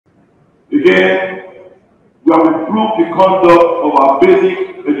Again, we have improved the conduct of our basic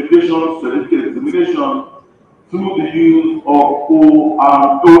education certificate examination through the use of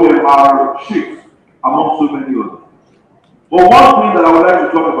OMR sheets, among so many others. But one thing that I would like to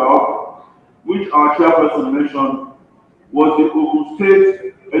talk about, which our chairperson mentioned, was the Ogun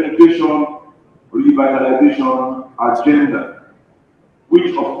State education revitalization agenda,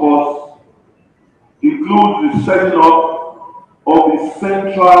 which of course includes the setting up of the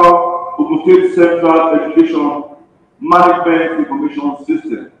central Ogun State Central Education Management Information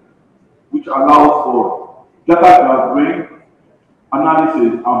System, which allows for data gathering,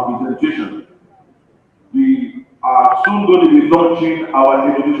 analysis, and presentation. We are soon going to be launching our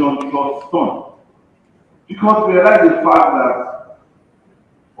Education Trust Fund, because we realize the fact that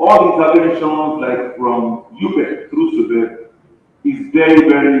all interventions, like from UPEC through SUBEC, is very,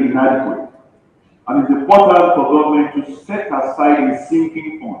 very inadequate. And it's important for government to set aside a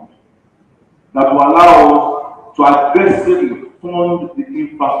sinking fund that will allow us to aggressively fund the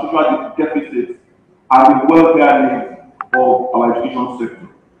infrastructure deficits and the welfare needs of our education sector.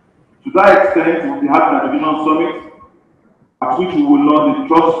 To that extent, we'll be having an education summit at which we will launch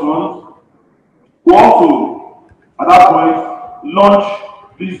the trust fund. We also, at that point, launch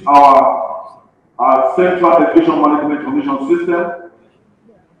this our central education management information system,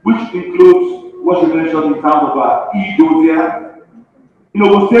 which includes what you mentioned in terms of our e-dossier. In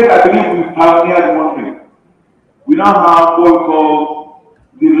Ogun State, I believe we pioneered one thing. We now have what we call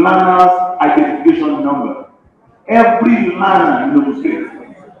the learner's identification number. Every learner in Ogun State,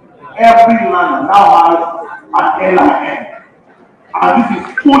 every learner now has an LIN, and this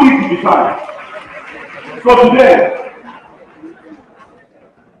is fully digitized. So today,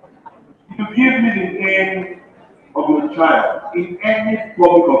 if you give me the name of your child in any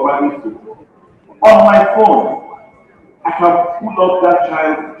public or private school, on my phone, I can pull up that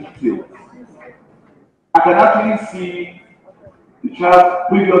child's details. I can actually see the child's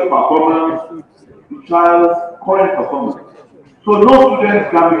previous performance, the child's current performance. So no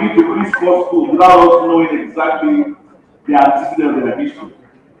student can begin to crisscross school without us knowing exactly the antecedent of their history.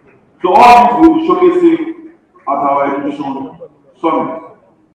 So all this will be showcasing at our education summit.